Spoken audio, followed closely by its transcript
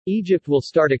Egypt will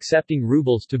start accepting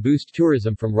rubles to boost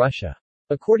tourism from Russia.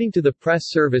 According to the press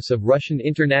service of Russian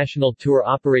international tour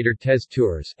operator TEZ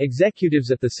Tours,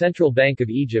 executives at the Central Bank of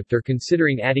Egypt are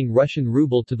considering adding Russian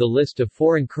ruble to the list of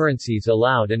foreign currencies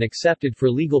allowed and accepted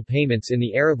for legal payments in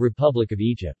the Arab Republic of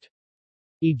Egypt.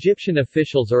 Egyptian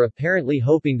officials are apparently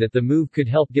hoping that the move could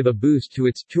help give a boost to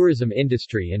its tourism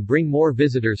industry and bring more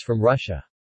visitors from Russia.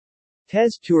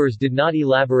 TEZ Tours did not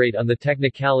elaborate on the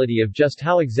technicality of just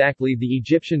how exactly the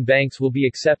Egyptian banks will be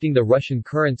accepting the Russian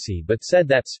currency but said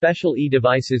that special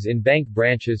e-devices in bank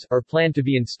branches are planned to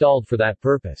be installed for that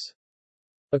purpose.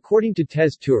 According to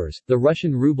TEZ Tours, the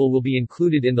Russian ruble will be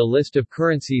included in the list of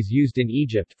currencies used in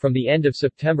Egypt from the end of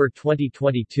September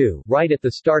 2022, right at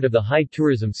the start of the high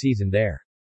tourism season there.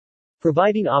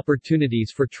 Providing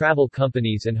opportunities for travel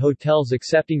companies and hotels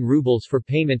accepting rubles for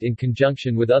payment in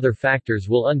conjunction with other factors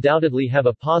will undoubtedly have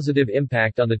a positive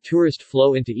impact on the tourist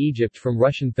flow into Egypt from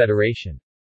Russian Federation.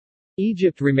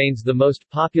 Egypt remains the most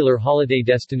popular holiday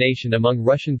destination among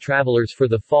Russian travelers for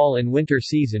the fall and winter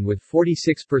season with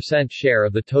 46% share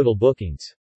of the total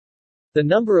bookings. The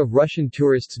number of Russian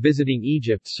tourists visiting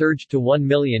Egypt surged to 1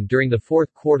 million during the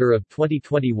fourth quarter of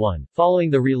 2021, following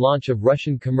the relaunch of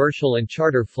Russian commercial and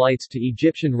charter flights to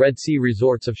Egyptian Red Sea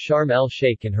resorts of Sharm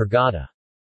el-Sheikh and Hurghada.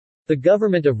 The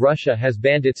government of Russia has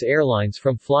banned its airlines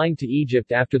from flying to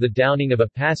Egypt after the downing of a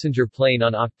passenger plane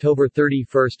on October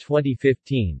 31,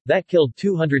 2015, that killed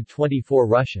 224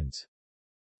 Russians.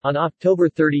 On October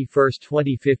 31,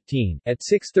 2015, at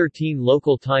 6:13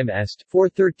 local time Est,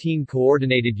 4:13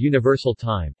 Coordinated Universal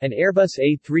Time, an Airbus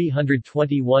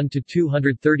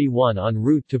A321-231 en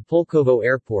route to Pulkovo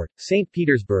Airport, St.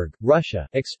 Petersburg, Russia,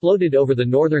 exploded over the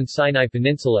northern Sinai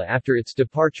Peninsula after its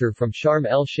departure from Sharm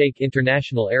el-Sheikh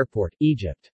International Airport,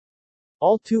 Egypt.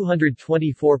 All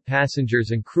 224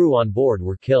 passengers and crew on board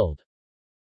were killed.